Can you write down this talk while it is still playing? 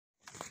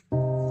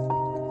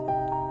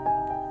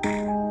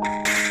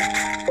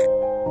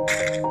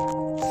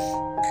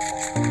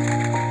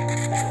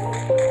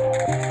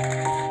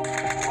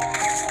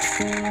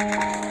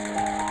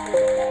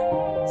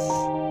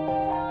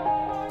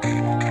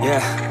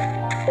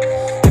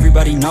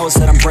Everybody knows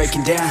that I'm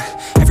breaking down.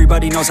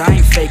 Everybody knows I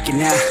ain't faking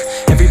now.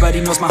 Everybody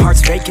knows my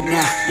heart's vacant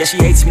now. Yeah, she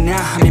hates me now,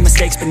 I made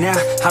mistakes but now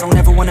I don't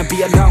ever wanna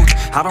be alone.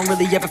 I don't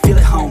really ever feel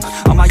at home.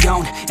 On my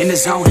own, in the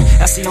zone,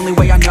 that's the only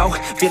way I know.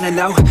 Feeling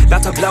low,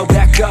 about to blow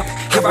back up.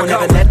 I won't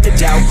ever let the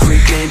doubt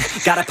creep in.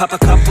 Gotta pop a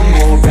couple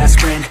more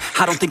aspirin.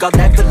 I don't think I'll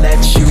ever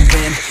let you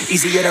in.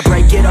 Easier to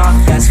break it off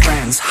best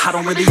friends. I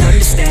don't really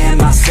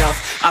understand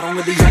myself. I don't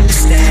really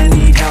understand,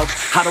 need help.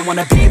 I don't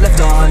wanna be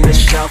left on the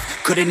shelf.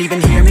 Couldn't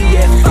even hear me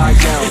if I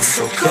yelled. It's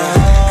so cold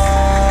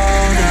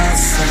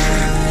outside,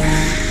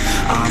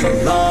 I'm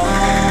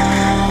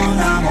alone,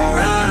 I'm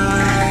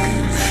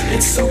alright.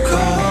 It's so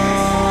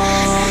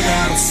cold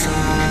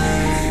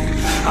outside,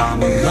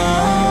 I'm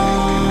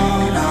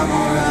alone, I'm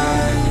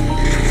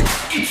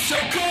alright. It's so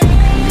cold.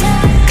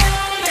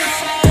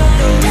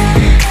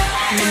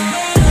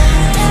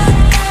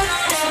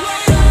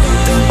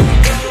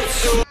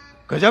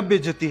 गजब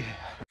बेइज्जती है।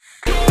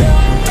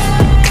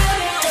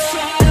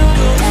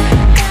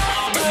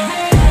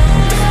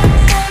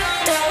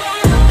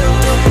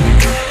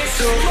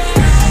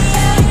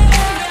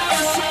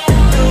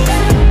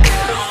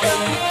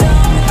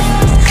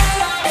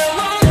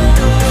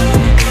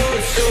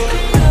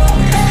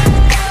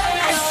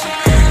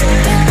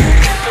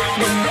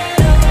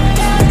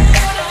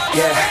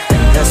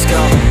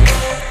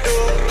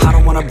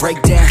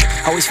 Break down,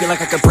 always feel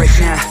like I could break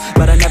now,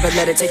 but I never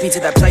let it take me to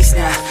that place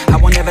now. I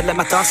won't ever let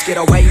my thoughts get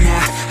away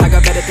now. I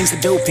got better things to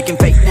do, picking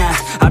fate now.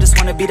 I just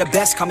wanna be the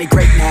best, call me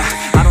great now.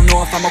 I don't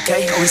know if I'm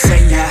okay or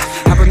insane now.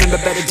 I remember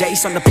better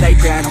days on the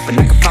playground, hoping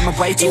I can find my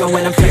way even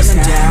when I'm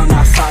feeling down.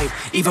 I fight,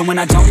 even when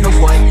I don't know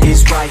what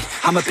is right.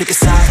 I'ma pick a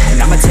side,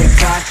 and I'ma take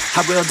pride.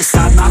 I will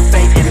decide my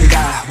fate, and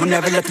I will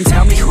never let them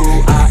tell me who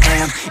I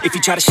am. If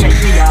you try to shake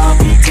me, I'll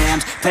be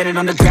damned. Planet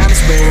on the ground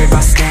is where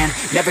I stand.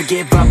 Never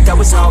give up, that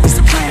was always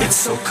the plan. It's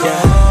so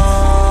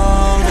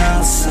cold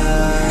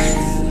outside,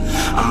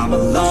 I'm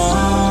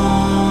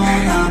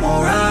alone, I'm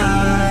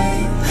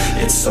alright.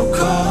 It's so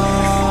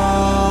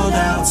cold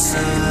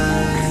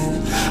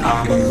outside,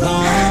 I'm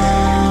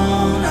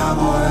alone, I'm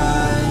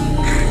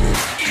alright.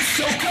 It's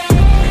so cold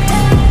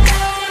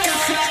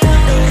outside,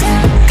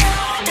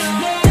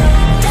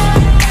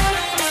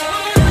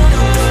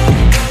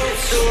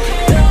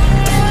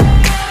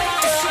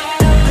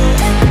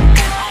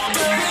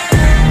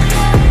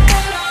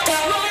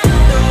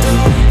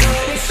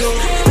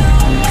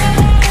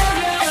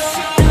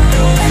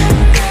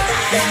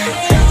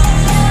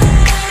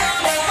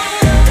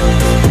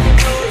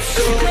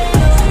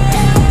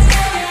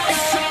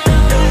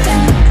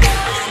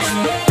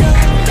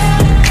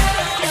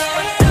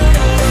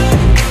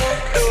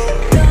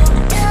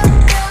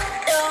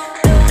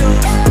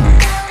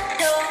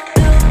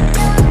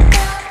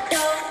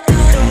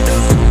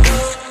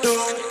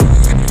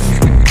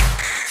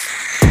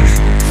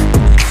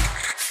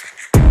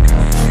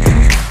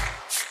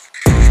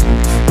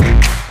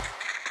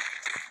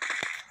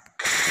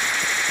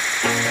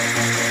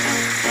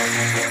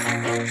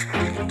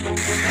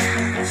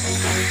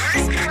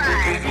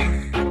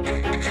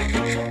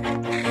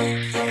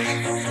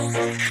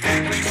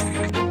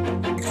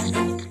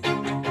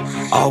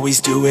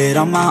 Always do it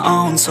on my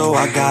own, so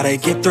I gotta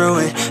get through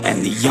it.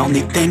 And the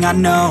only thing I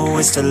know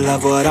is to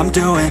love what I'm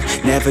doing.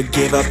 Never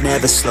give up,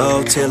 never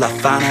slow, till I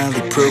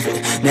finally prove it.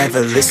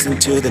 Never listen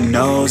to the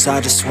no's, I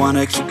just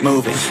wanna keep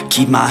moving.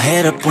 Keep my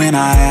head up when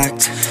I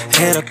act,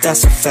 head up,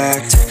 that's a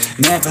fact.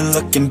 Never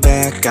looking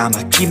back,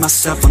 I'ma keep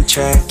myself on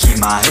track. Keep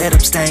my head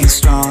up, staying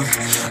strong,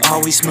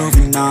 always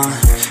moving on.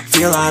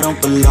 Feel I don't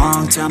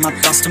belong, tell my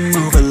thoughts to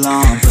move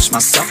along. Push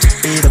myself to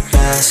be the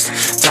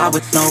best, die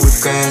with no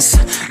regrets.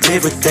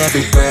 Live with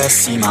every breath,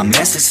 see my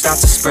message start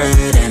to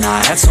spread. And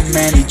I had so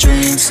many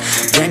dreams,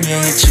 when you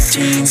hit your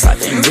teens.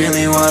 Life ain't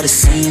really what it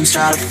seems,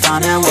 try to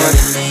find out what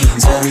it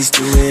means. Always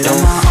do it on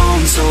my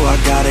own, so I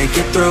gotta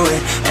get through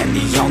it. And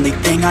the only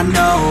thing I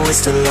know is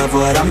to love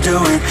what I'm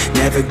doing.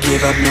 Never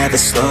give up, never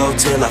slow,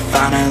 till I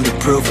finally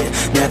prove it.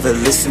 Never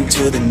listen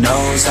to the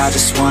no's, I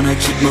just wanna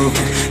keep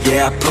moving.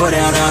 Yeah, I put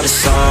out all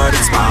this art,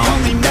 it's my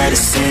only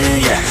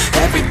medicine. Yeah,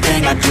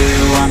 everything I do,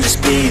 I'm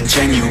just being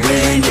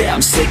genuine. Yeah,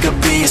 I'm sick of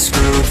being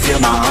screwed, feel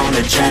my own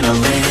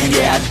adrenaline.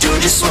 Yeah, I do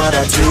just what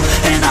I do,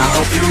 and I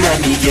hope you let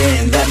me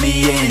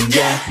in,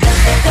 yeah.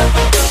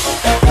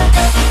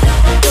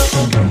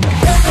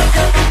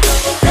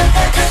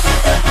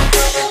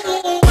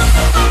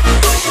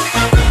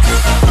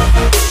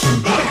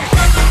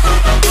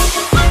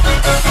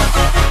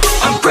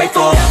 I'm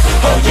grateful,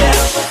 oh yeah,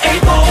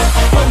 able,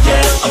 oh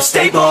yeah, I'm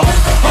stable,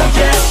 oh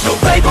yeah, no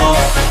label,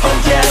 oh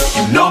yeah,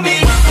 you know me,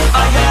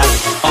 I have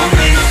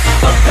only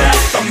a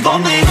path, I'm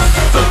lonely,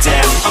 but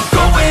damn, I'm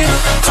going to win.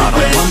 I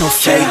don't want no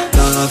fake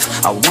love,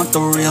 I want the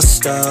real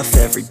stuff,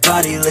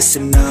 everybody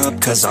listen up,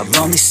 cause I'll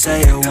only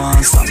say it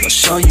once. I'm gonna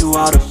show you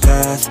all the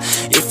path,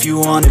 if you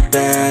want it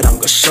bad. I'm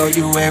gonna show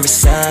you where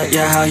it's at,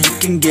 yeah, how you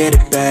can get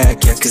it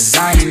back. Yeah, cause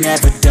I ain't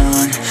never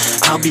done,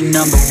 I'll be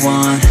number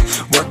one.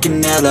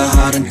 Working hella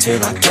hard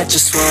until I get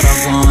just what I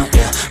want,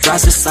 yeah.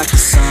 Rise just like the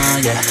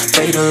sun, yeah,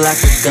 fatal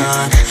like a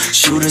gun.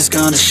 Shooter's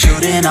gonna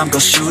shoot and I'm gonna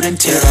shoot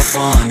until I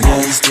won,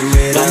 yeah. Always do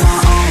it on my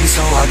own,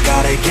 so I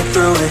gotta get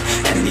through it.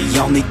 And the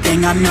only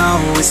thing I know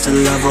is to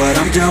love what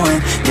I'm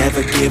doing.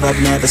 Never give up,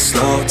 never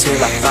slow, till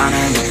I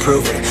finally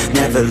prove it.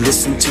 Never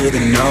listen to the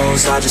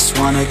no's, I just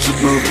wanna keep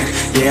moving.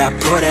 Yeah, I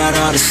put out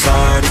all this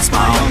art, it's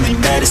my only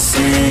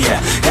medicine. Yeah,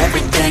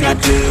 everything I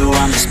do,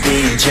 I'm just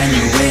being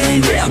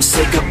genuine. Yeah, I'm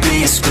sick of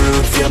being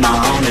screwed, feel my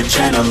own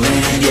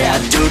adrenaline. Yeah, I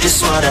do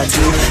just what I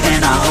do,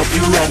 and I hope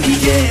you let me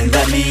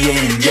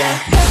in, yeah.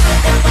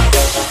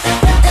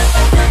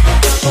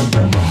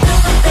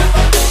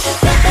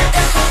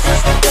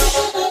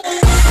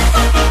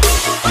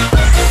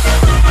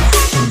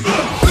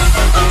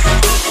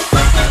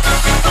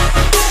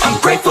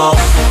 Oh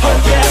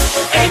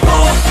yeah,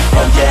 able,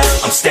 oh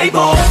yeah, I'm stable,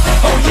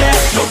 oh yeah,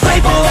 no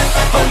label,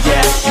 oh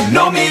yeah, you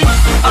know me,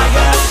 I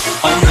have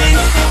only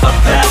a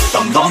path,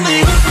 I'm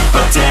lonely,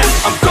 but damn,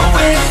 I'm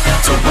going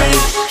to win,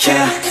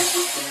 yeah.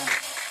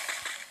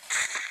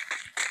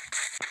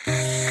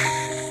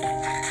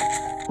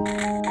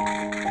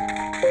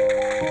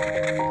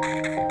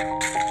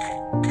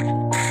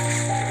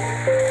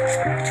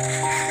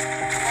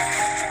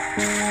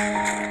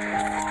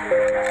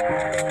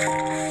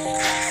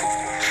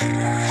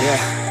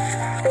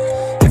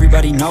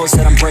 Everybody knows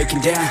that I'm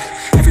breaking down.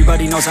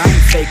 Everybody knows I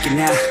ain't faking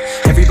now.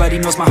 Everybody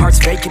knows my heart's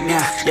vacant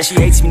now. Yeah, she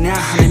hates me now,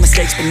 I made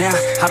mistakes but now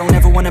I don't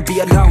ever wanna be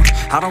alone.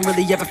 I don't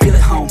really ever feel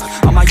at home.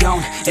 On my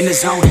own, in the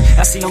zone,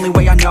 that's the only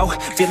way I know.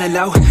 Feeling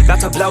low, about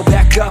to blow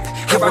back up.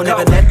 Here I won't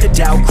ever let the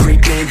doubt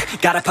creep in.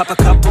 Gotta pop a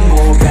couple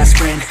more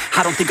aspirin.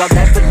 I don't think I'll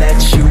ever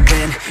let you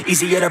in.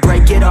 Easier to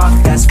break it off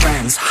as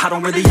friends. I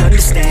don't really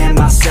understand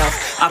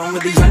myself, I don't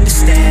really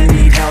understand,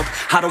 need help.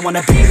 I don't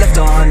wanna be left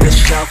on the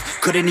shelf.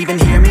 Couldn't even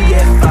hear me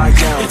if I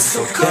yelled. It's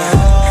so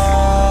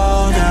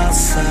cold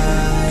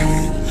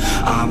outside,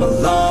 I'm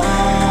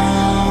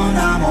alone,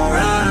 I'm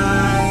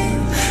alright.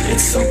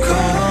 It's so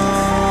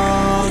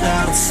cold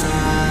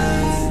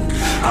outside,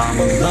 I'm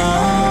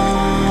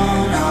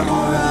alone, I'm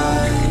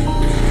alright.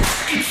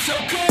 It's so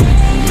cold.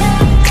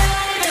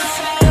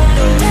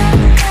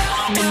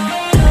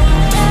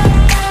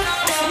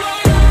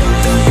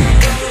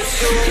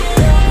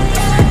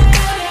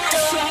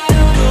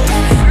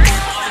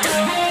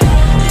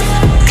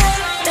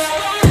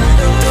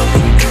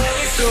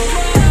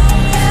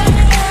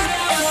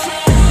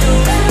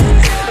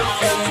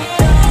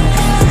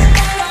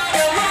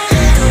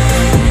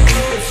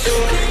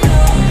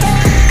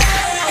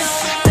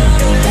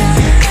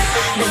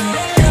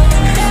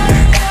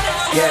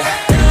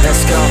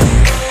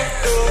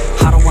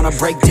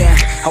 Break down,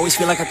 always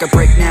feel like I could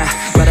break now,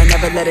 but I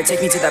never let it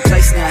take me to that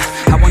place now.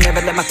 I won't ever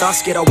let my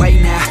thoughts get away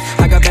now.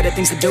 I got better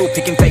things to do,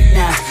 picking fate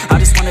now. I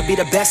just wanna be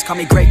the best, call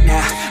me great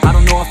now. I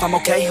don't know if I'm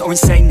okay or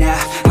insane now.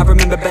 I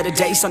remember better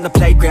days on the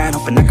playground,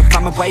 hoping I can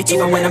find my way.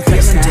 Even when I'm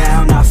feeling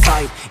down, I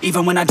fight.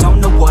 Even when I don't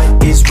know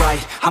what is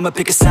right, I'ma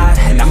pick a side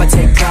and I'ma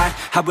take pride.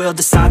 I will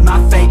decide my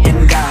fate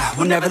and I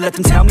will never let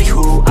them tell me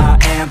who I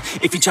am.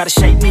 If you try to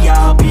shake me,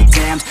 I'll be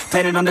damned.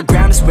 Planet on the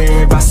ground is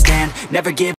where I stand. Never give